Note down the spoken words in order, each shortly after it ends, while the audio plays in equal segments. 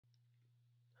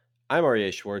I'm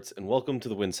Aryeh Schwartz, and welcome to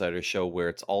the Winsider Show, where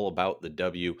it's all about the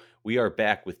W. We are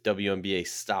back with WNBA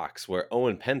stocks, where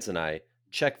Owen Pence and I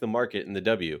check the market in the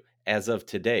W as of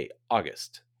today,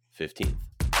 August 15th.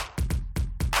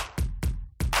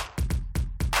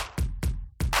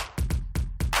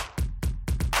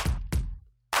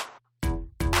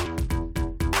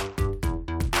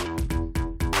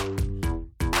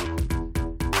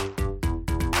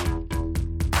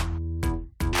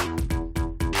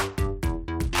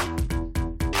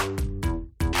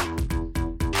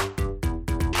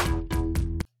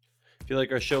 If you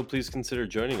like our show, please consider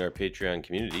joining our Patreon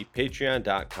community,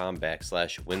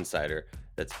 patreon.com/Winsider.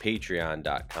 That's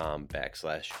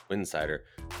patreon.com/Winsider.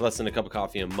 For less than a cup of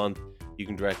coffee a month, you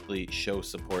can directly show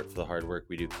support for the hard work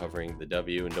we do covering the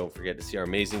W. And don't forget to see our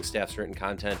amazing staff's written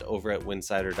content over at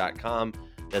winsider.com.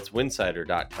 That's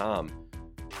winsider.com.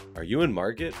 Are you in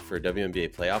market for a WNBA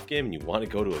playoff game and you want to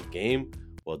go to a game?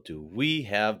 Well, do we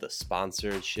have the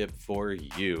sponsorship for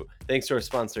you? Thanks to our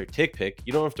sponsor, TickPick,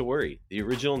 you don't have to worry. The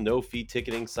original no-fee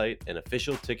ticketing site and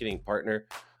official ticketing partner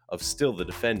of still the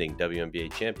defending WNBA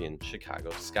champion,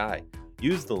 Chicago Sky.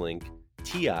 Use the link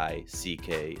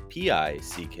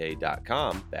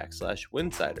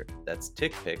tickpick.com/Winsider. That's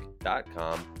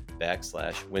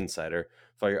tickpick.com/Winsider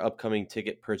for your upcoming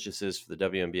ticket purchases for the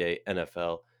WNBA,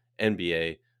 NFL,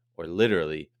 NBA, or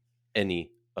literally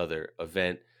any other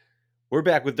event. We're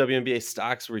back with WNBA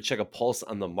stocks where we check a pulse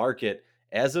on the market.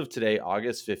 As of today,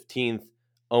 August 15th,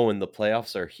 Owen, the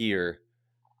playoffs are here.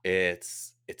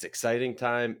 It's exciting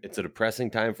time. It's a depressing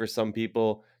time for some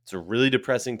people. It's a really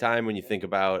depressing time when you think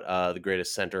about the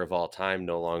greatest center of all time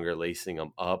no longer lacing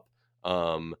them up.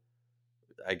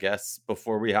 I guess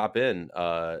before we hop in,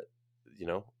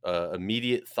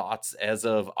 immediate thoughts as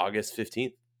of August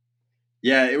 15th.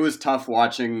 Yeah, it was tough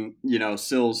watching,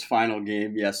 Sill's final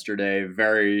game yesterday.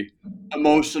 Very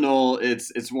emotional.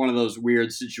 It's one of those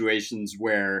weird situations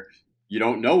where you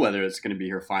don't know whether it's going to be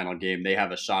her final game. They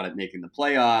have a shot at making the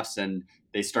playoffs and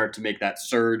they start to make that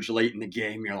surge late in the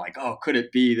game. You're like, "Oh, could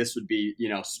it be? This would be,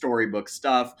 storybook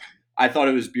stuff." I thought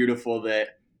it was beautiful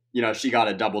that, she got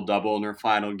a double-double in her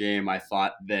final game. I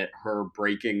thought that her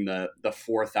breaking the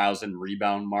 4,000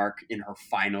 rebound mark in her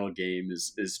final game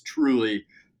is truly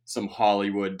some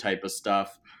Hollywood type of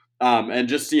stuff. And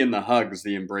just seeing the hugs,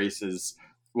 the embraces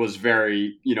was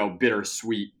very,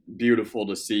 bittersweet, beautiful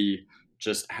to see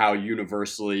just how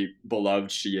universally beloved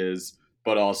she is,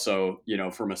 but also,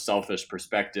 from a selfish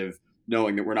perspective,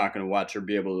 knowing that we're not going to watch her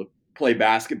be able to play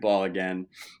basketball again.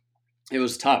 It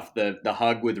was tough. The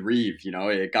hug with Reeve,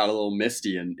 it got a little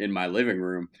misty in my living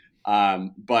room.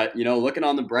 But looking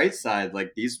on the bright side,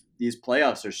 like these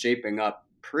playoffs are shaping up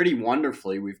pretty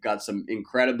wonderfully. We've got some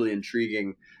incredibly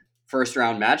intriguing first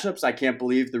round matchups. I can't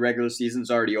believe the regular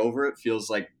season's already over. It feels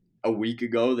like a week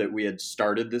ago that we had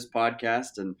started this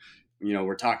podcast, and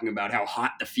we're talking about how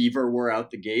hot the fever were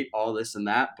out the gate, all this and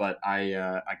that. But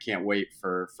I can't wait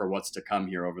for what's to come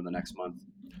here over the next month.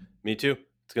 Me too.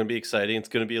 It's going to be exciting. It's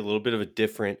going to be a little bit of a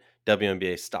different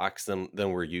WNBA stocks than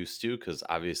we're used to because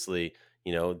obviously,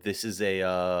 this is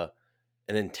an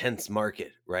intense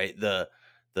market, right? The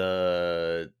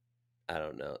I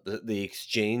don't know. The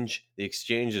exchange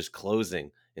is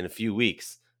closing in a few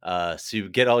weeks. So you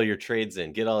get all your trades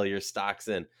in, get all your stocks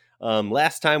in.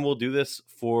 Last time we'll do this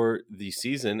for the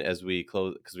season as we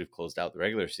close because we've closed out the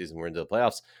regular season. We're into the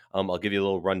playoffs. I'll give you a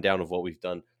little rundown of what we've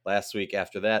done last week.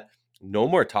 After that, no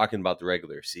more talking about the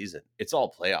regular season. It's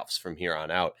all playoffs from here on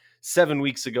out. 7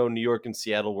 weeks ago, New York and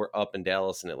Seattle were up, and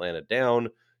Dallas and Atlanta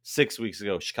down. 6 weeks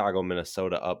ago, Chicago,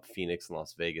 Minnesota up, Phoenix and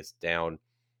Las Vegas down.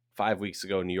 5 weeks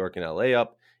ago, New York and LA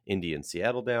up, Indy and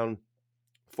Seattle down.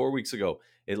 4 weeks ago,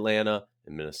 Atlanta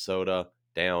and Minnesota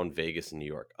down, Vegas and New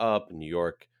York up. New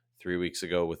York 3 weeks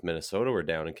ago with Minnesota were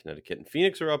down, and Connecticut and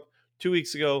Phoenix are up. 2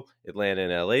 weeks ago, Atlanta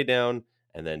and LA down,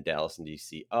 and then Dallas and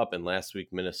DC up. And last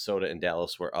week, Minnesota and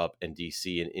Dallas were up, and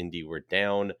DC and Indy were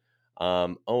down.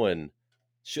 Owen,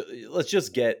 let's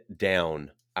just get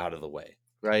down out of the way,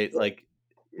 right? Like,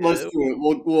 Let's do it.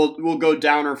 We'll go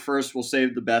downer first. We'll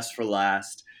save the best for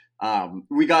last.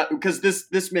 We got because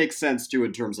this makes sense too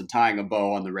in terms of tying a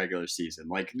bow on the regular season.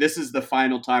 Like this is the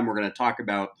final time we're going to talk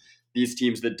about these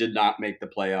teams that did not make the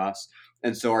playoffs,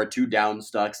 and so our two down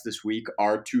stocks this week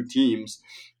are two teams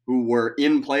who were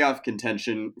in playoff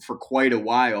contention for quite a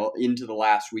while into the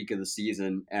last week of the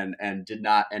season and did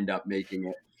not end up making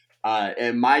it.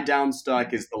 And my down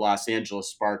stock is the Los Angeles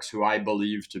Sparks, who I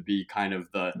believe to be kind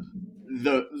of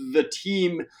the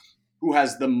team who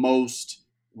has the most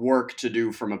work to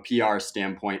do from a PR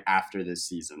standpoint after this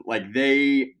season. Like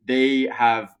they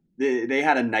had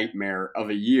a nightmare of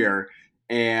a year,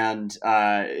 And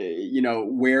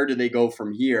where do they go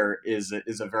from here is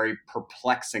a very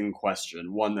perplexing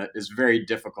question, one that is very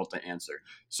difficult to answer.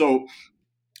 So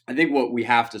I think what we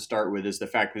have to start with is the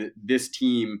fact that this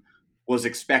team was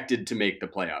expected to make the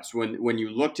playoffs. When you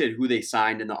looked at who they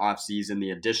signed in the offseason,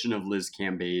 the addition of Liz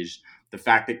Cambage, the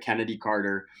fact that Kennedy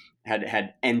Carter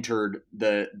had entered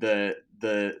the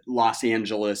Los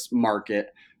Angeles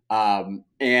market, and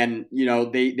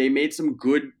they made some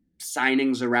good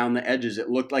signings around the edges. It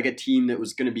looked like a team that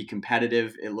was going to be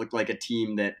competitive. It looked like a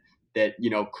team that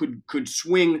could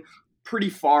swing pretty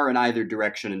far in either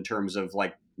direction in terms of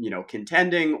like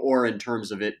contending or in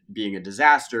terms of it being a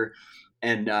disaster.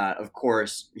 And of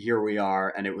course, here we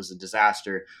are, and it was a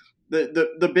disaster.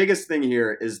 The biggest thing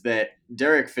here is that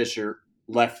Derek Fisher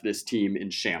left this team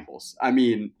in shambles. I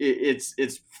mean,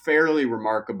 it's fairly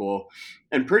remarkable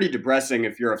and pretty depressing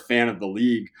if you're a fan of the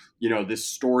league. This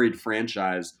storied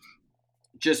franchise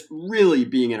just really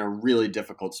being in a really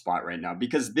difficult spot right now,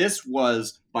 because this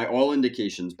was, by all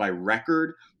indications, by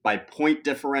record, by point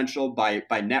differential, by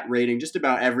net rating, just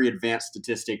about every advanced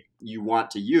statistic you want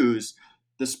to use,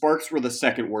 the Sparks were the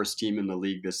second worst team in the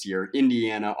league this year.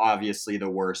 Indiana, obviously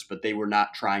the worst, but they were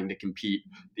not trying to compete.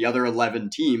 The other 11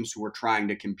 teams who were trying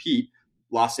to compete,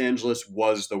 Los Angeles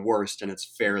was the worst, and it's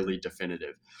fairly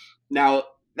definitive. Now,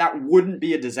 that wouldn't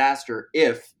be a disaster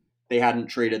if they hadn't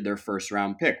traded their first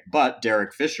round pick. But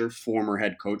Derek Fisher, former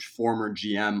head coach, former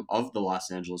GM of the Los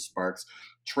Angeles Sparks,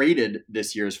 traded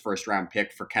this year's first round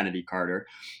pick for Kennedy Carter.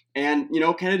 And,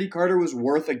 Kennedy Carter was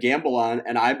worth a gamble on,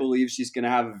 and I believe she's going to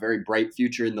have a very bright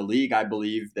future in the league. I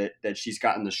believe that she's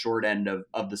gotten the short end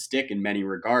of the stick in many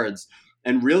regards,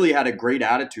 and really had a great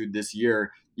attitude this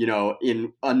year,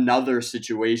 in another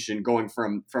situation, going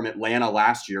from Atlanta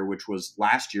last year, which was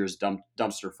last year's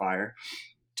dumpster fire,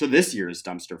 to this year's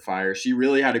dumpster fire. She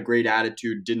really had a great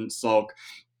attitude, didn't sulk,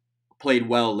 played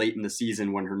well late in the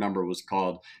season when her number was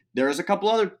called. There's a couple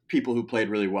other people who played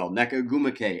really well. Nneka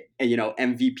Ogwumike,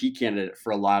 MVP candidate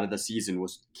for a lot of the season,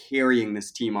 was carrying this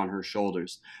team on her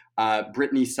shoulders.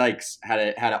 Brittany Sykes had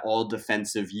an all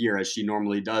defensive year, as she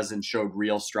normally does, and showed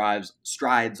real strides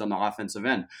on the offensive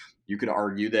end. You could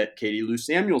argue that Katie Lou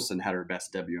Samuelson had her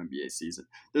best WNBA season.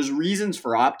 There's reasons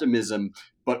for optimism,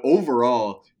 but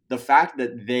overall, the fact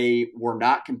that they were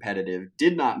not competitive,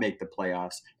 did not make the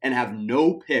playoffs, and have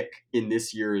no pick in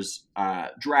this year's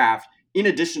draft, in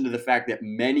addition to the fact that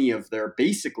many of their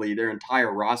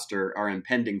entire roster are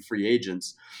impending free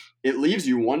agents, it leaves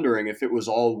you wondering if it was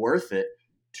all worth it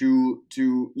to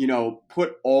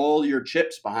put all your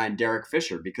chips behind Derek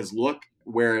Fisher, because look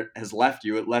where it has left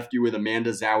you. It left you with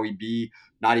Amanda Zahui B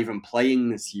not even playing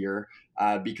this year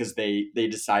because they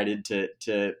decided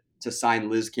to sign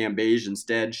Liz Cambage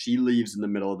instead. She leaves in the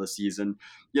middle of the season.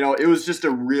 It was just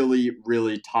a really,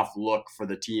 really tough look for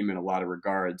the team in a lot of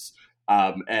regards.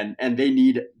 And they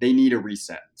need a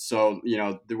reset. So,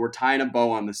 we're tying a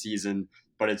bow on the season,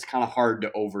 but it's kind of hard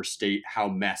to overstate how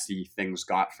messy things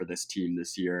got for this team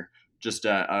this year. Just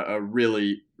a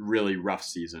really, really rough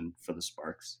season for the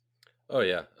Sparks. Oh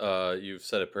yeah, you've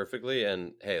said it perfectly.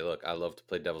 And hey, look, I love to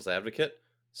play devil's advocate,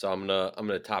 so I'm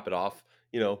gonna top it off.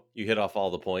 You hit off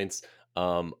all the points.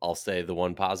 I'll say the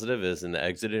one positive is in the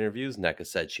exit interviews, Nneka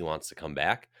said she wants to come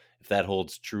back. If that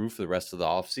holds true for the rest of the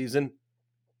offseason,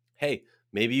 hey,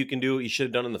 maybe you can do what you should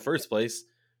have done in the first place,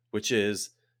 which is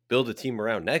build a team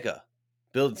around Nneka,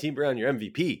 build a team around your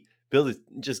MVP,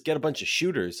 just get a bunch of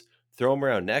shooters, throw them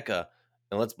around Nneka,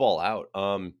 and let's ball out.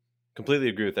 Completely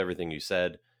agree with everything you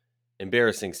said.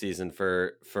 Embarrassing season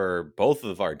for both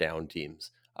of our down teams.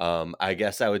 I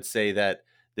guess I would say that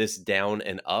this down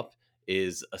and up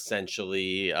is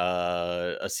essentially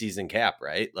a season cap,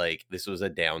 right? Like, this was a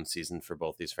down season for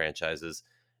both these franchises.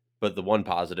 But the one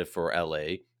positive for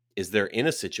LA is they're in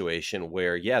a situation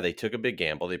where, yeah, they took a big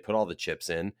gamble. They put all the chips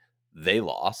in. They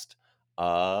lost.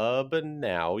 But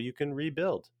now you can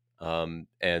rebuild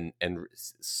and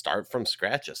start from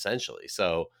scratch, essentially.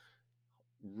 So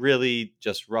really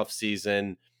just rough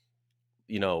season,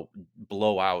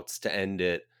 blowouts to end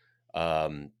it.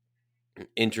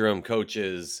 Interim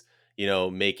coaches,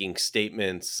 making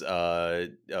statements of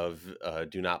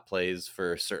do not plays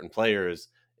for certain players.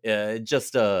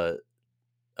 Just a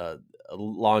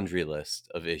laundry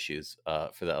list of issues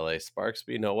for the LA Sparks.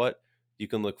 But you know what? You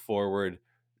can look forward.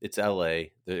 It's LA.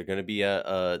 They're going to be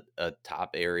a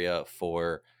top area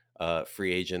for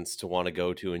free agents to want to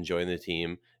go to and join the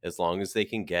team, as long as they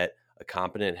can get a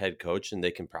competent head coach, and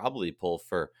they can probably pull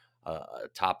for a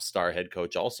top star head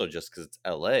coach also, just because it's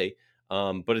LA.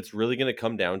 But it's really going to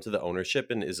come down to the ownership,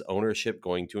 and is ownership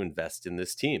going to invest in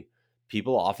this team?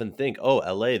 people often think, oh,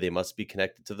 LA, they must be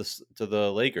connected to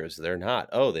the Lakers. They're not.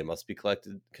 Oh, they must be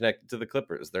connected to the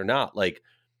Clippers. They're not. Like,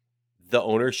 the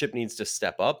ownership needs to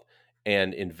step up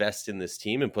and invest in this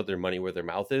team and put their money where their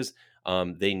mouth is.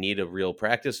 They need a real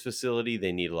practice facility.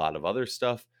 They need a lot of other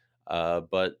stuff.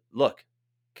 But look,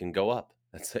 can go up.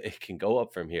 It can go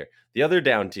up from here. The other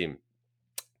down team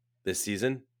this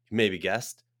season, you maybe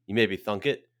guessed, you maybe thunk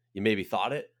it, you maybe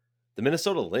thought it, the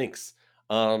Minnesota Lynx.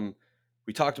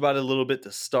 We talked about it a little bit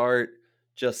to start,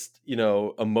 just,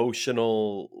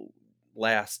 emotional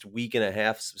last week and a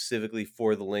half specifically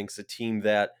for the Lynx, a team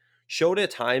that showed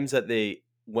at times that they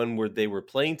were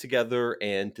playing together,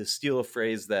 and to steal a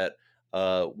phrase that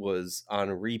was on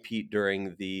a repeat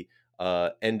during the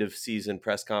end of season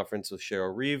press conference with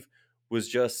Cheryl Reeve, was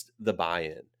just the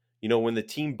buy-in. When the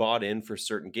team bought in for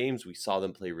certain games, we saw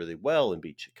them play really well and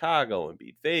beat Chicago and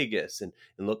beat Vegas and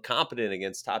look competent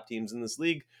against top teams in this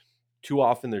league. Too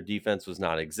often their defense was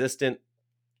non-existent,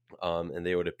 and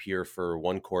they would appear for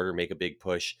one quarter, make a big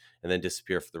push, and then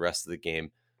disappear for the rest of the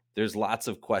game. There's lots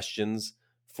of questions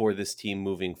for this team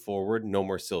moving forward. No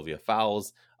more Sylvia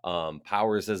Fowles.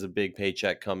 Powers has a big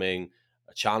paycheck coming.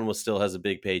 Chanwa still has a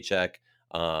big paycheck.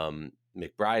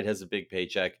 McBride has a big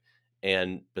paycheck.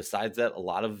 And besides that, a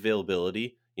lot of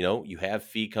availability. You have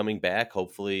Fee coming back.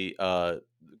 Hopefully,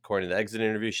 according to the exit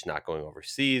interview, she's not going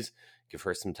overseas. Give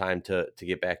her some time to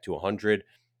get back to 100.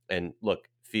 And look,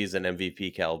 Fee is an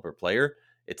MVP caliber player.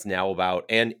 It's now about,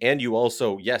 and you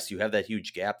also, yes, you have that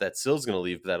huge gap that Sill's going to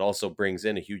leave, but that also brings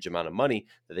in a huge amount of money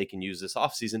that they can use this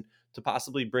offseason to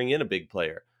possibly bring in a big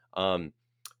player.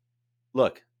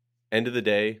 Look, end of the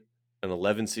day, an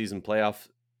 11-season playoff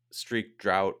streak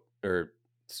drought or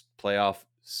playoff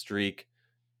streak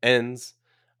ends.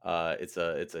 It's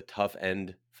a tough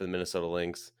end for the Minnesota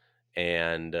Lynx,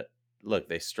 and look,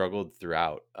 they struggled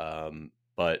throughout.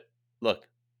 But look,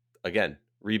 again,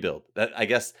 rebuild. That, I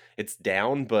guess it's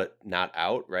down but not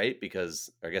out, right?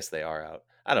 Because I guess they are out.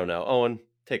 I don't know. Owen,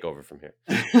 take over from here.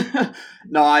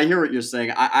 No, I hear what you're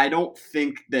saying. I don't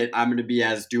think that I'm going to be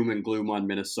as doom and gloom on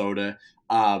Minnesota.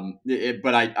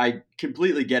 But I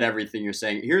completely get everything you're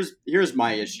saying. Here's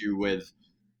my issue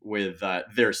with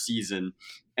their season.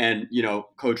 And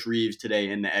Coach Reeves today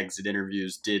in the exit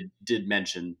interviews did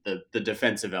mention the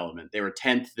defensive element. They were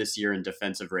 10th this year in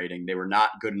defensive rating. They were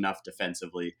not good enough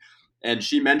defensively, and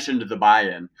she mentioned the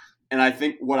buy-in. And I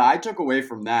think what I took away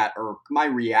from that, or my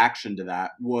reaction to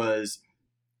that, was,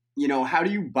 how do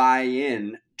you buy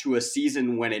in to a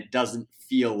season when it doesn't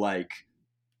feel like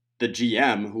the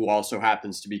GM, who also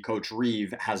happens to be Coach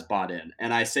Reeve, has bought in?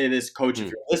 And I say this, Coach,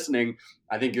 if you're listening,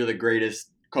 I think you're the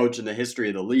greatest coach in the history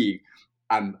of the league.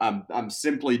 I'm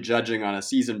simply judging on a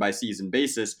season by season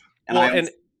basis. And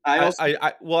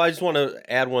well, I just want to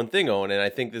add one thing, Owen, and I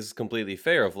think this is completely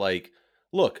fair. Of like,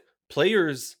 look,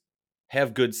 players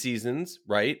have good seasons,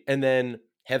 right? And then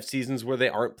have seasons where they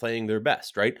aren't playing their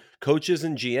best, right? Coaches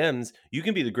and GMs, you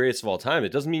can be the greatest of all time.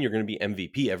 It doesn't mean you're going to be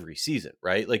MVP every season,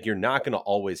 right? Like, you're not going to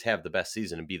always have the best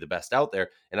season and be the best out there.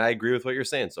 And I agree with what you're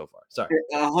saying so far. Sorry.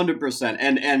 100%.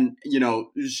 And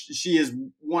she is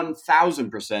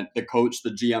 1000% the coach, the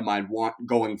GM I'd want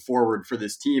going forward for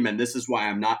this team. And this is why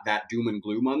I'm not that doom and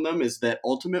gloom on them, is that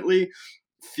ultimately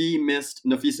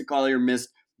Napheesa Collier missed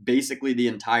basically the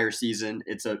entire season.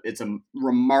 It's a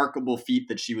remarkable feat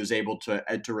that she was able to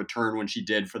return when she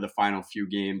did for the final few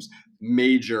games.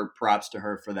 Major props to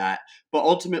her for that. But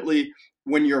ultimately,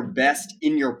 when your best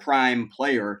in your prime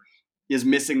player is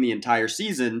missing the entire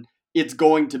season, it's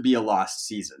going to be a lost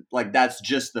season. Like, that's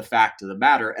just the fact of the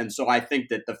matter. And so I think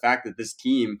that the fact that this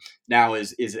team now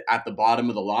is at the bottom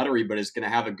of the lottery, but is going to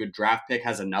have a good draft pick,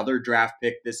 has another draft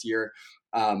pick this year,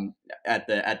 at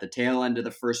the tail end of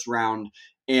the first round.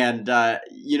 And,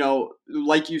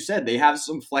 like you said, they have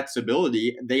some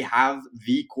flexibility. They have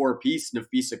the core piece,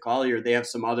 Napheesa Collier. They have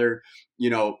some other,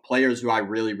 players who I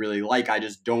really, really like. I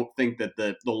just don't think that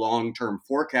the long-term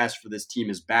forecast for this team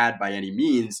is bad by any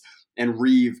means. And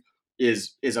Reeve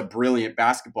is a brilliant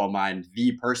basketball mind,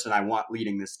 the person I want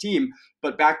leading this team.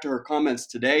 But back to her comments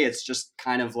today, it's just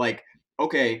kind of like,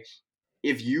 okay,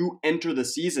 if you enter the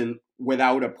season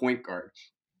without a point guard,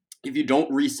 if you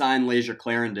don't re-sign Layshia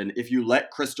Clarendon, if you let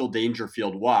Crystal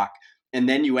Dangerfield walk, and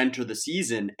then you enter the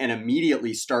season and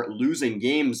immediately start losing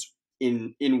games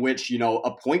in which,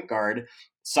 a point guard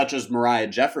such as Mariah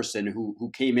Jefferson,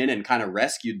 who came in and kind of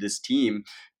rescued this team,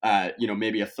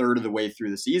 maybe a third of the way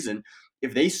through the season,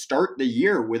 if they start the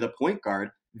year with a point guard,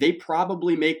 they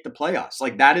probably make the playoffs.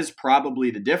 Like, that is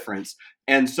probably the difference.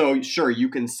 And so, sure, you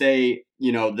can say,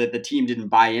 that the team didn't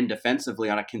buy in defensively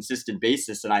on a consistent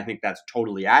basis, and I think that's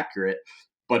totally accurate.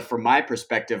 But from my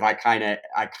perspective, I kind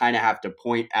of have to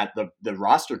point at the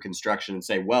roster construction and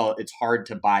say, well, it's hard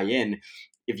to buy in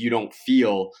if you don't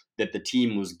feel that the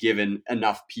team was given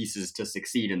enough pieces to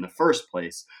succeed in the first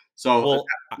place. So Well,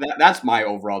 that's my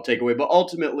overall takeaway. But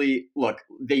ultimately, look,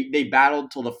 they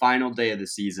battled till the final day of the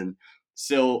season.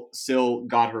 Still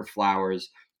got her flowers,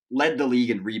 led the league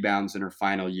in rebounds in her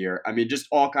final year. I mean, just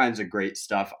all kinds of great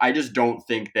stuff. I just don't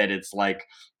think that it's like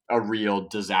a real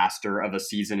disaster of a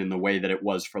season in the way that it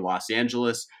was for Los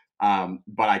Angeles.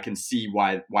 But I can see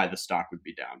why the stock would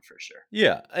be down for sure.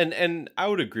 yeah, and I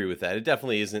would agree with that. It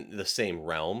definitely isn't the same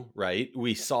realm, right?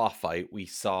 We saw a fight. We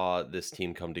saw this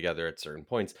team come together at certain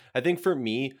points. I think for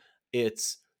me,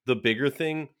 it's the bigger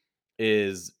thing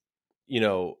is, you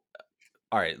know,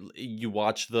 all right, you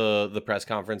watch the press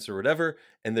conference or whatever,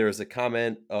 and there was a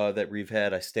comment that Reeve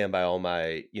had. I stand by all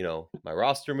my my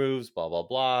roster moves, blah blah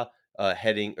blah.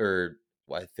 Heading or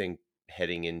I think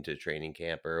heading into training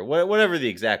camp or whatever the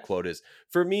exact quote is.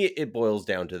 For me, it boils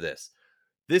down to this: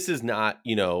 this is not,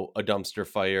 a dumpster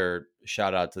fire.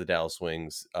 Shout out to the Dallas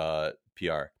Wings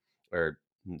PR or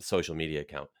social media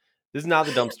account. This is not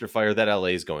the dumpster fire that LA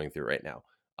is going through right now.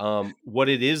 What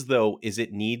it is though is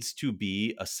it needs to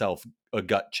be a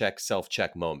gut check, self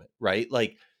check moment, right?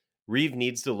 Like Reeve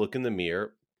needs to look in the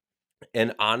mirror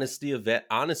and honestly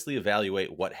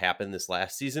evaluate what happened this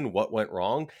last season, what went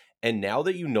wrong, and now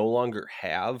that you no longer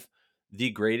have the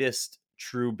greatest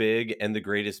true big and the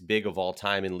greatest big of all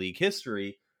time in league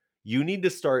history, you need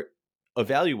to start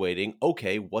evaluating,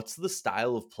 okay, what's the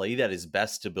style of play that is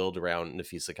best to build around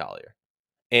Nafisa Collier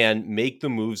and make the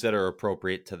moves that are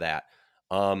appropriate to that.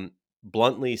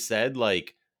 Bluntly said,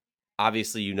 like,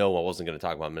 obviously, I wasn't going to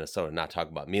talk about Minnesota, not talk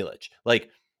about Milic. Like,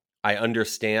 I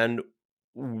understand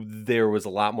there was a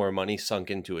lot more money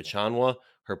sunk into Achanwa.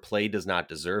 Her play does not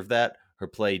deserve that. Her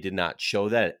play did not show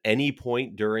that at any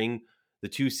point during the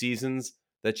 2 seasons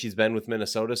that she's been with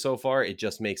Minnesota so far. It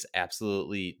just makes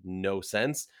absolutely no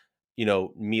sense.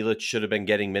 Milic should have been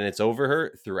getting minutes over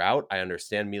her throughout. I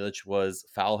understand Milic was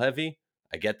foul heavy.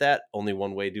 I get that. Only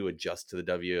one way to adjust to the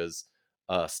W's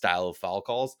style of foul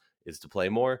calls is to play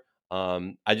more.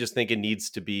 I just think it needs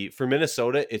to be for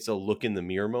Minnesota. It's a look in the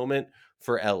mirror moment.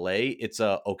 For LA, it's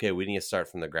okay. We need to start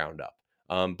from the ground up.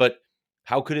 But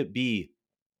how could it be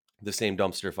the same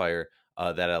dumpster fire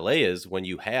that LA is when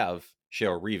you have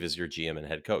Cheryl Reeve as your GM and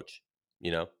head coach?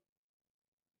 You know,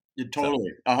 Yeah, so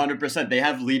totally, 100%. They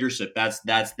have leadership. That's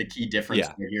the key difference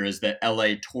yeah, here is that LA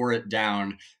tore it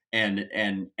down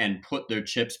and put their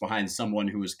chips behind someone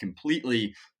who was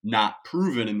completely not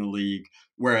proven in the league.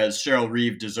 Whereas Cheryl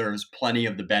Reeve deserves plenty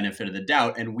of the benefit of the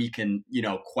doubt, and we can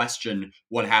question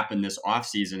what happened this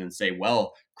offseason and say,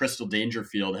 well, Crystal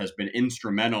Dangerfield has been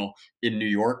instrumental in New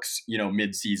York's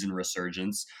midseason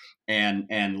resurgence, and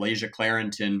Lasia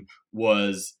Clarenton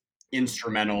was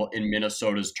instrumental in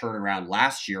Minnesota's turnaround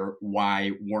last year.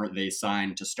 Why weren't they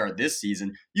signed to start this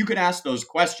season? You could ask those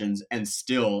questions and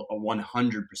still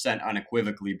 100%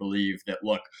 unequivocally believe that,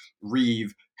 look,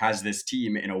 Reeve has this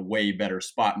team in a way better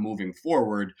spot moving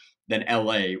forward than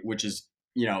LA, which is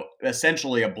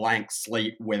essentially a blank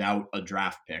slate without a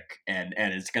draft pick, and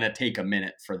it's going to take a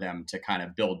minute for them to kind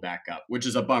of build back up, which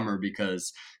is a bummer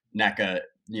because NECA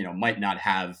might not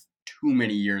have too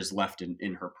many years left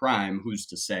in her prime. Who's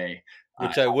to say?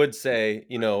 which I would say,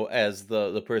 as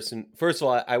the person. First of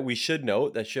all, we should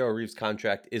note that Cheryl Reeve's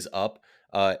contract is up.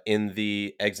 In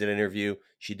the exit interview,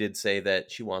 she did say that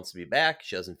she wants to be back.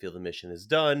 She doesn't feel the mission is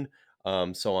done.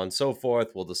 So on and so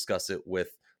forth. We'll discuss it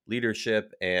with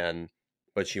leadership,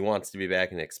 but she wants to be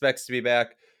back and expects to be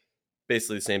back.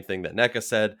 Basically the same thing that NECA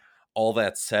said. All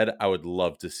that said, I would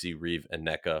love to see Reeve and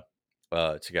NECA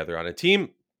together on a team.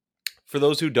 For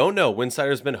those who don't know,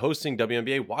 Winsider's been hosting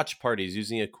WNBA watch parties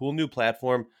using a cool new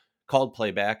platform called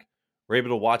Playback. We're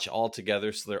able to watch all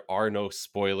together, so there are no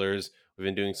spoilers. We've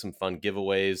been doing some fun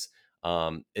giveaways.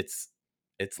 It's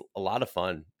a lot of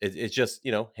fun. It's just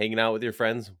hanging out with your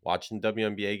friends, watching the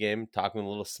WNBA game, talking a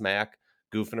little smack,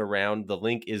 goofing around. The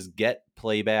link is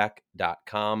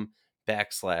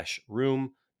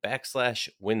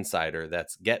getplayback.com/room/Winsider.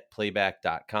 That's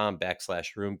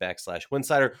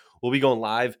getplayback.com/room/Winsider. We'll be going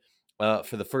live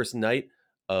for the first night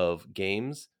of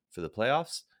games for the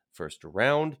playoffs, first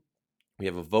round. We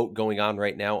have a vote going on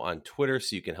right now on Twitter,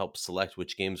 so you can help select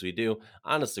which games we do.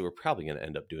 Honestly, we're probably going to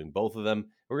end up doing both of them.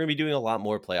 We're going to be doing a lot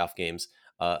more playoff games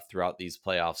throughout these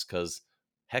playoffs because,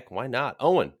 heck, why not?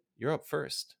 Owen, you're up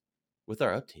first with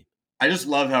our up team. I just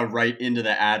love how right into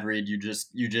the ad read you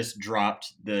just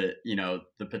dropped the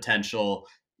potential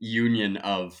union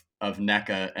of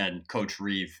NECA and Coach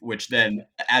Reeve, which then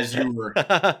as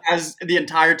the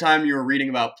entire time you were reading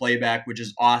about Playback, which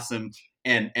is awesome,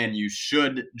 and you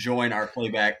should join our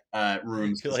playback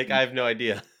rooms. You're like, I have no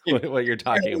idea what you're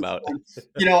talking about.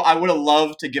 I would have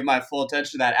loved to give my full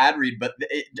attention to that ad read, but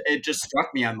it just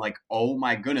struck me. I'm like, oh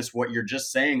my goodness, what you're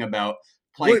just saying about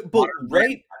playing But modern brand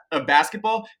right, of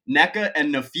basketball, NECA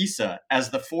and Nafisa as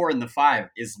the 4 and the 5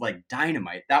 is like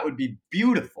dynamite. That would be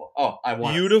beautiful. Oh, I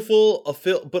want to. beautiful,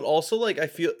 but also like I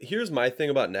feel here's my thing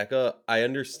about NECA. I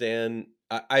understand.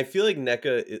 I feel like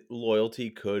NECA loyalty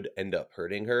could end up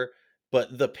hurting her,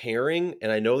 but the pairing,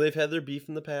 and I know they've had their beef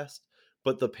in the past,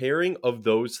 but the pairing of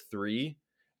those three,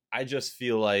 I just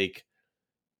feel like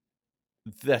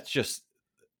that's just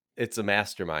it's a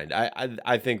mastermind.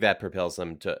 I think that propels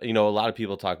them to. A lot of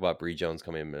people talk about Bree Jones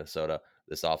coming in Minnesota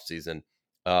this offseason.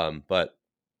 But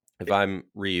if I'm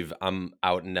Reeve, I'm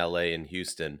out in LA and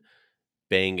Houston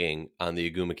banging on the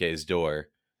Agumake's door.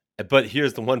 But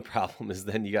here's the one problem is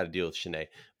then you got to deal with Shanae.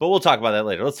 But we'll talk about that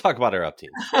later. Let's talk about our up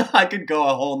teams. I could go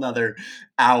a whole nother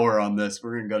hour on this.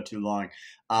 We're going to go too long.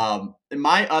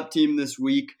 My up team this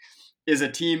week is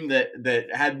a team that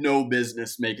had no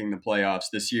business making the playoffs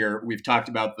this year. We've talked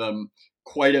about them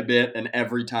quite a bit, and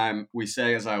every time we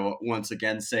say, as I will once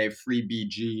again say, free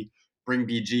BG, bring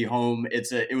BG home.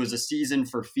 It was a season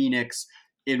for Phoenix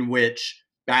in which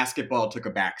basketball took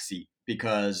a backseat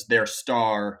because their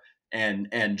star and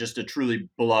just a truly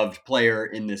beloved player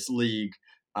in this league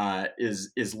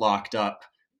is locked up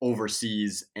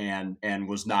overseas and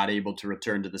was not able to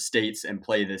return to the States and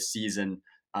play this season,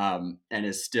 and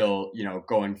is still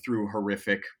going through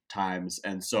horrific times.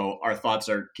 And so our thoughts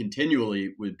are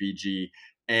continually with BG,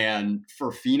 and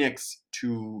for Phoenix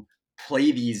to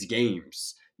play these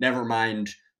games, never mind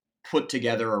put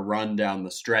together a run down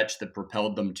the stretch that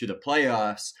propelled them to the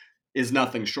playoffs, is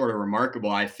nothing short of remarkable.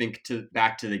 I think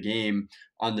back to the game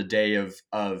on the day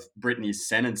of Brittany's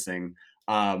sentencing,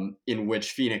 in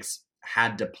which Phoenix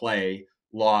had to play,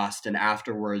 lost, and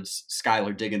afterwards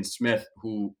Skylar Diggins-Smith,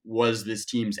 who was this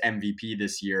team's MVP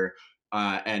this year,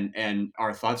 and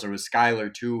our thoughts are with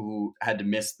Skylar too, who had to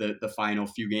miss the final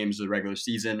few games of the regular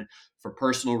season for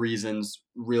personal reasons.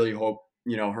 Really hope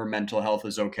her mental health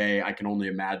is okay. I can only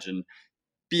imagine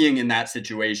being in that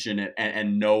situation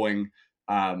and knowing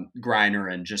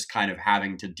Griner and just kind of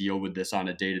having to deal with this on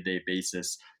a day-to-day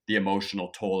basis, the emotional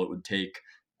toll it would take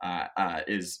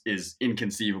is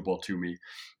inconceivable to me.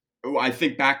 I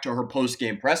think back to her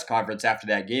post-game press conference after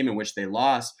that game in which they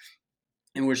lost,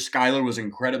 in which Skylar was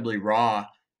incredibly raw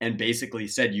and basically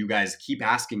said, "You guys keep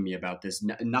asking me about this.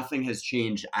 Nothing has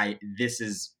changed. This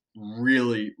is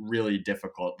really, really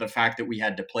difficult. The fact that we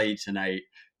had to play tonight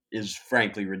is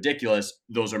frankly ridiculous."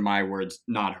 Those are my words,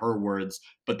 not her words.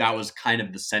 But that was kind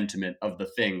of the sentiment of the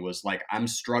thing, was like, I'm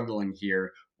struggling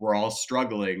here. We're all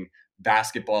struggling.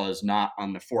 Basketball is not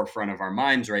on the forefront of our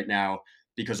minds right now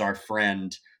because our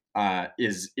friend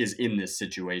is in this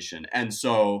situation. And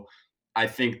so I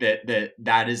think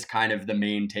that is kind of the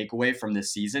main takeaway from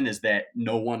this season, is that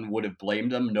no one would have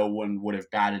blamed them. No one would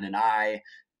have batted an eye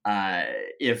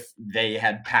if they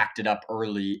had packed it up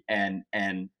early and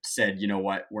said, you know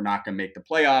what, we're not going to make the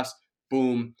playoffs.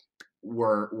 Boom,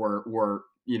 we're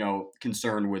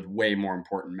concerned with way more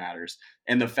important matters.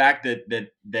 And the fact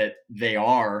that they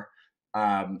are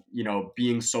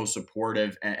being so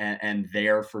supportive and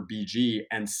there for BG,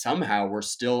 and somehow we're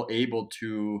still able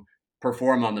to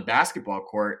perform on the basketball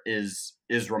court is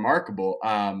remarkable.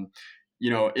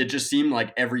 It just seemed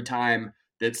like every time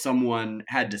that someone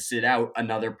had to sit out,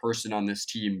 another person on this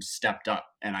team stepped up,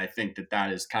 and I think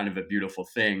that is kind of a beautiful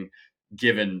thing,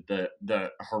 given the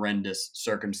horrendous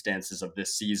circumstances of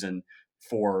this season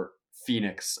for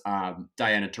Phoenix.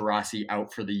 Diana Taurasi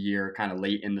out for the year, kind of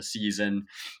late in the season.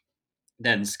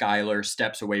 Then Skylar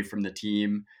steps away from the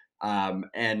team.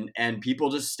 And people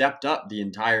just stepped up the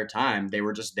entire time. They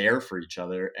were just there for each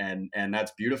other, and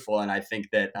that's beautiful. And I think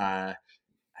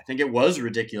it was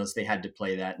ridiculous they had to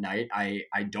play that night.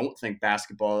 I don't think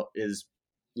basketball is,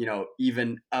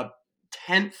 even a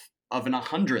tenth of an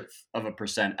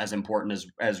 100th% as important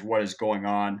as what is going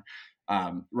on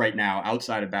right now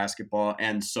outside of basketball.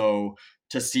 And so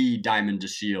to see Diamond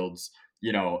DeShields,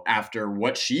 after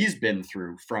what she's been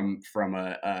through from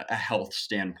a health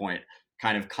standpoint,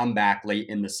 kind of come back late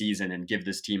in the season and give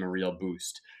this team a real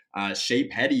boost. Shea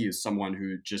Petty is someone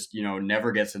who just,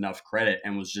 never gets enough credit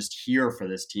and was just here for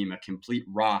this team, a complete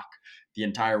rock the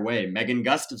entire way. Megan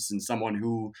Gustafson, someone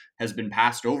who has been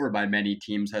passed over by many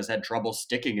teams, has had trouble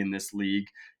sticking in this league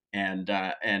and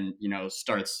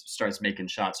starts making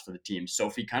shots for the team.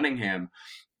 Sophie Cunningham,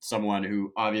 someone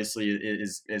who obviously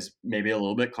is maybe a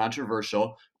little bit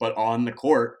controversial, but on the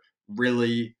court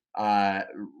really uh,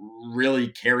 really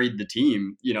carried the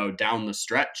team, down the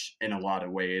stretch in a lot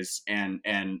of ways, and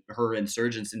her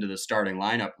insurgence into the starting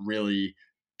lineup really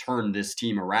turned this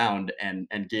team around and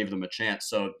gave them a chance.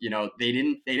 So they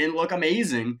didn't look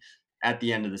amazing at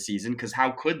the end of the season, because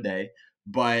how could they?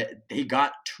 But they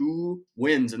got 2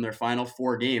 wins in their final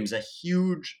 4 games, a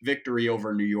huge victory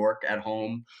over New York at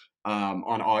home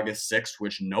on August 6th,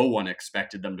 which no one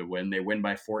expected them to win. They win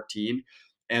by 14.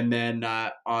 And then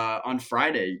on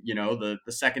Friday, the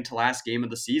second to last game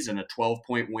of the season, a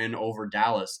 12-point win over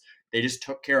Dallas. They just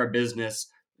took care of business,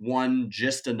 won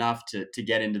just enough to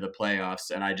get into the playoffs.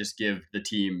 And I just give the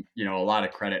team, a lot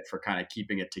of credit for kind of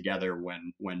keeping it together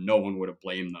when no one would have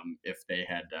blamed them if they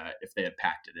had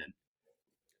packed it in.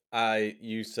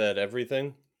 You said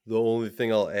everything. The only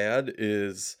thing I'll add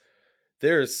is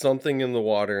there's something in the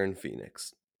water in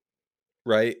Phoenix,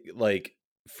 right? Like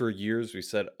for years we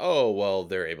said, oh, well,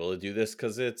 they're able to do this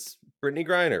because it's Brittany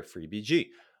Griner, free BG.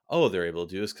 Oh, they're able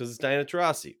to do this because it's Diana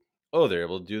Taurasi. Oh, they're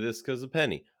able to do this because of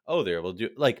Penny. Oh, they're able to do,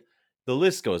 like, the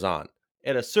list goes on.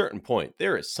 At a certain point,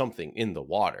 there is something in the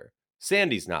water.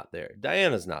 Sandy's not there.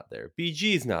 Diana's not there.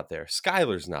 BG's not there.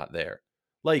 Skylar's not there.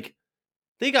 Like,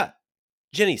 they got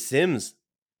Jenny Sims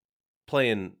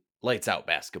playing lights out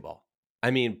basketball.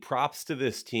 I mean, props to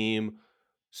this team.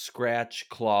 Scratch,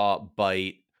 claw,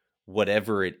 bite,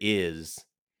 whatever it is,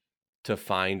 to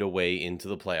find a way into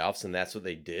the playoffs. And that's what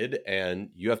they did. And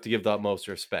you have to give the utmost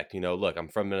respect. Look, I'm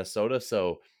from Minnesota.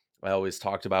 So I always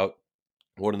talked about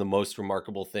one of the most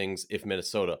remarkable things if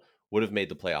Minnesota would have made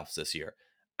the playoffs this year.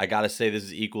 I got to say, this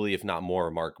is equally, if not more,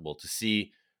 remarkable to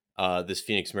see this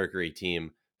Phoenix Mercury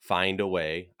team find a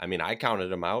way. I mean, I counted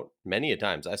them out many a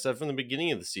times. I said from the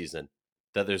beginning of the season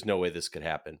that there's no way this could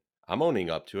happen. I'm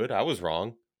owning up to it. I was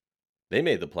wrong. They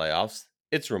made the playoffs.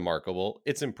 It's remarkable.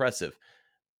 It's impressive.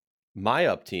 My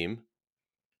up team,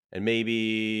 and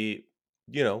maybe,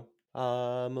 I'm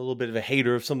a little bit of a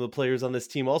hater of some of the players on this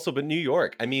team also, but New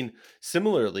York. I mean,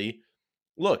 similarly,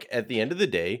 look, at the end of the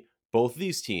day, both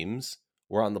these teams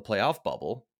were on the playoff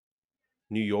bubble.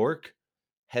 New York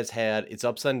has had its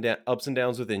ups and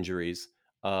downs with injuries.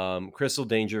 Crystal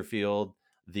Dangerfield,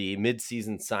 the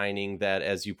midseason signing that,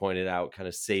 as you pointed out, kind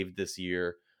of saved this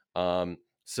year.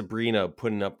 Sabrina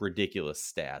putting up ridiculous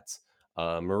stats.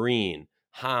 Marine,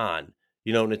 Han,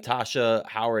 Natasha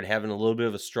Howard having a little bit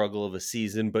of a struggle of a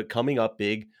season, but coming up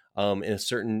big in a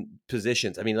certain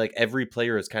positions. I mean, like every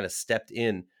player has kind of stepped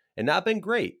in and not been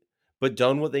great, but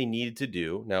done what they needed to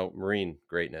do. Now, Marine,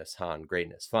 greatness. Han,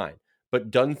 greatness, fine. But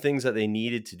done things that they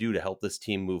needed to do to help this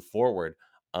team move forward.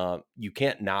 You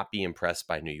can't not be impressed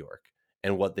by New York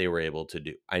and what they were able to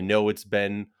do. I know it's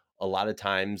been a lot of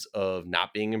times of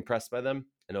not being impressed by them.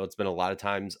 I know it's been a lot of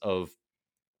times of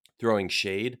throwing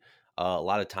shade, a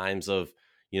lot of times of,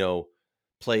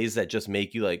 plays that just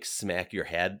make you like smack your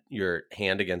hand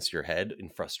against your head in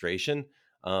frustration.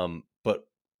 But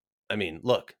I mean,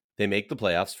 look, they make the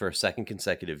playoffs for a second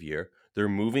consecutive year. They're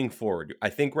moving forward. I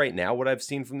think right now what I've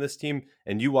seen from this team,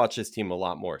 and you watch this team a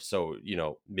lot more, so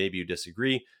maybe you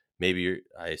disagree. Maybe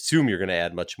I assume you're going to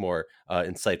add much more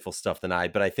insightful stuff than I.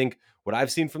 But I think what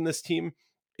I've seen from this team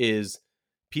is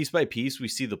piece by piece, we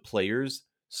see the players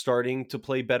starting to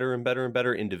play better and better and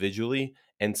better individually,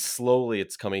 and slowly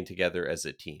it's coming together as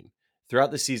a team.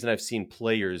 Throughout the season, I've seen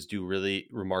players do really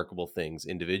remarkable things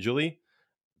individually,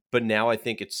 but now I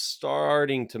think it's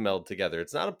starting to meld together.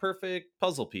 It's not a perfect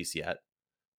puzzle piece yet,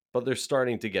 but they're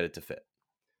starting to get it to fit.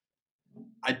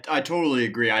 I totally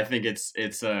agree. I think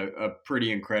it's a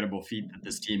pretty incredible feat that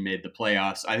this team made the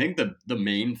playoffs. I think the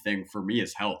main thing for me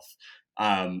is health.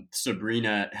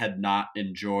 Sabrina had not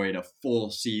enjoyed a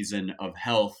full season of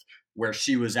health where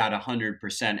she was at 100%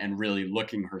 and really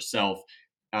looking herself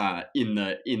in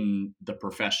the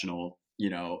professional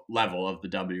level of the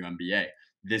WNBA.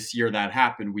 This year that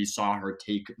happened, we saw her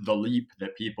take the leap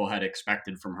that people had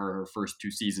expected from her first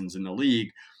 2 seasons in the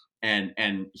league, and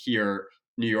here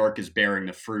New York is bearing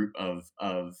the fruit of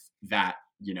that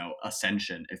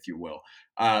ascension, if you will.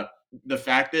 The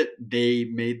fact that they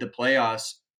made the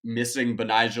playoffs missing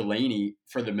Benijah Laney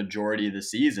for the majority of the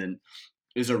season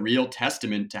is a real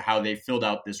testament to how they filled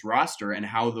out this roster and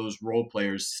how those role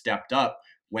players stepped up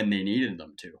when they needed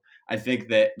them to. I think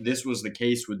that this was the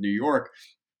case with New York.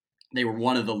 They were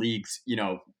one of the league's,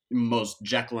 most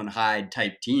Jekyll and Hyde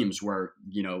type teams where,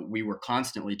 we were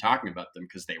constantly talking about them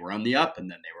because they were on the up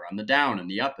and then they were on the down and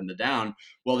the up and the down.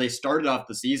 Well, they started off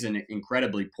the season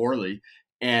incredibly poorly.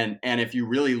 And if you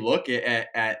really look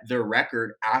at their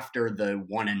record after the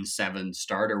 1-7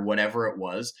 start or whatever it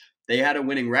was, they had a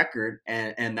winning record.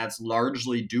 And that's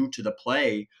largely due to the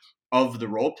play of the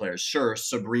role players. Sure,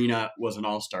 Sabrina was an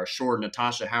all-star. Sure,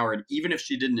 Natasha Howard, even if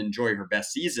she didn't enjoy her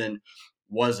best season,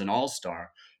 was an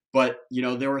all-star. But,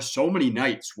 there were so many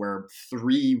nights where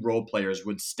three role players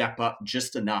would step up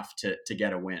just enough to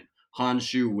get a win. Han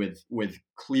Shu with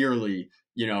clearly,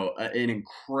 an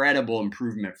incredible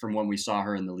improvement from when we saw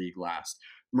her in the league last.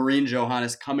 Marine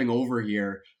Johannes coming over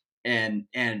here, and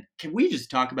can we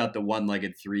just talk about the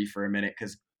one-legged three for a minute?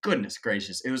 Because goodness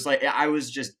gracious, it was like I was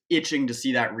just itching to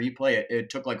see that replay. It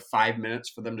took like 5 minutes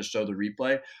for them to show the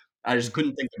replay. I just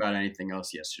couldn't think about anything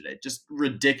else yesterday. Just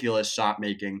ridiculous shot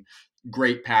making,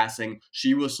 great passing.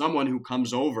 She was someone who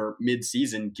comes over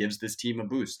mid-season, gives this team a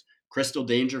boost. Crystal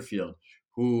Dangerfield,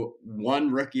 who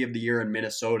won Rookie of the Year in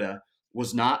Minnesota,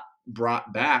 was not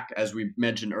brought back, as we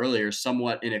mentioned earlier,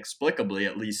 somewhat inexplicably,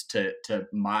 at least to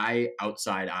my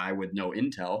outside eye with no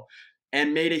intel,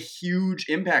 and made a huge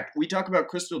impact. We talk about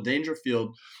Crystal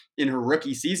Dangerfield in her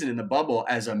rookie season in the bubble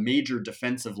as a major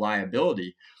defensive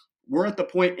liability. We're at the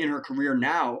point in her career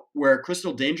now where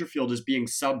Crystal Dangerfield is being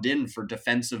subbed in for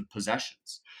defensive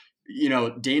possessions.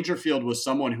 Dangerfield was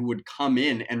someone who would come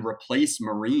in and replace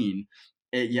Marine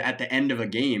at the end of a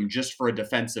game just for a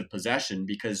defensive possession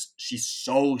because she's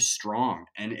so strong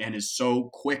and is so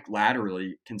quick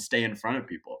laterally, can stay in front of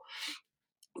people.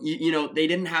 They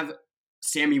didn't have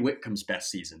Sammy Whitcomb's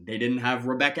best season. They didn't have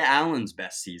Rebecca Allen's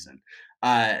best season.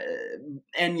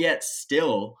 And yet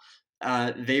still,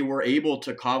 they were able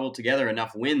to cobble together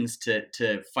enough wins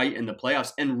to fight in the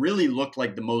playoffs and really looked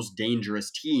like the most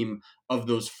dangerous team of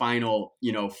those final,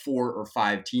 4 or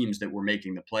 5 teams that were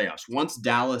making the playoffs. Once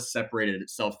Dallas separated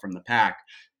itself from the pack,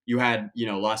 you had,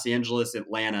 Los Angeles,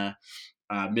 Atlanta,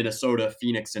 Minnesota,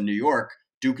 Phoenix, and New York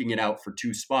duking it out for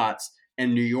 2 spots.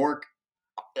 And New York,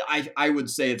 I would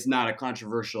say it's not a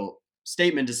controversial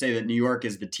statement to say that New York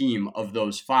is the team of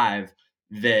those 5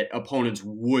 that opponents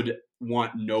would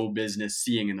want no business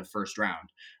seeing in the first round.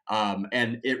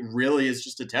 And it really is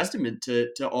just a testament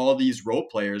to all these role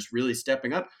players really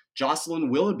stepping up. Jocelyn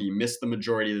Willoughby missed the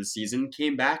majority of the season,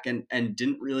 came back and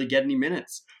didn't really get any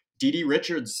minutes. Dee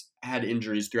Richards had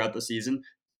injuries throughout the season,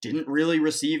 didn't really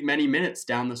receive many minutes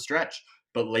down the stretch.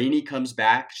 But Lainey comes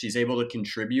back. She's able to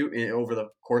contribute over the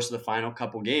course of the final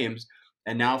couple games.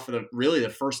 And now for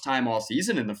the first time all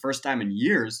season and the first time in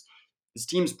years, this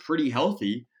team's pretty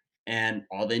healthy. And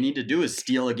all they need to do is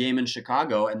steal a game in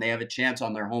Chicago, and they have a chance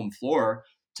on their home floor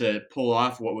to pull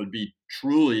off what would be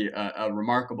truly a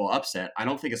remarkable upset. I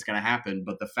don't think it's going to happen,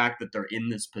 but the fact that they're in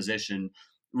this position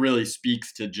really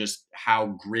speaks to just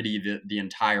how gritty the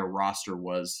entire roster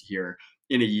was here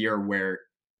in a year where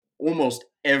almost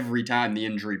every time the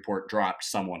injury report dropped,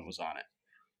 someone was on it.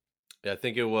 Yeah, I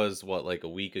think it was like a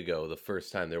week ago, the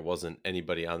first time there wasn't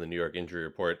anybody on the New York injury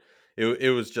report.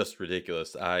 It was just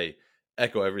ridiculous. I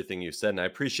echo everything you said, and I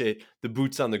appreciate the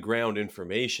boots on the ground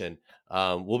information.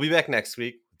 We'll be back next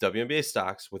week with WNBA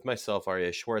stocks with myself,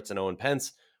 Aria Schwartz, and Owen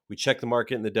Pence. We check the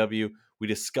market in the W. We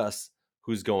discuss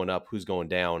who's going up, who's going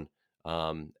down,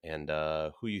 and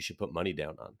who you should put money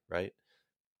down on. Right?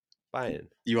 Bye.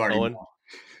 You already Owen, know.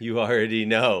 you already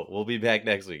know. We'll be back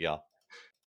next week, y'all.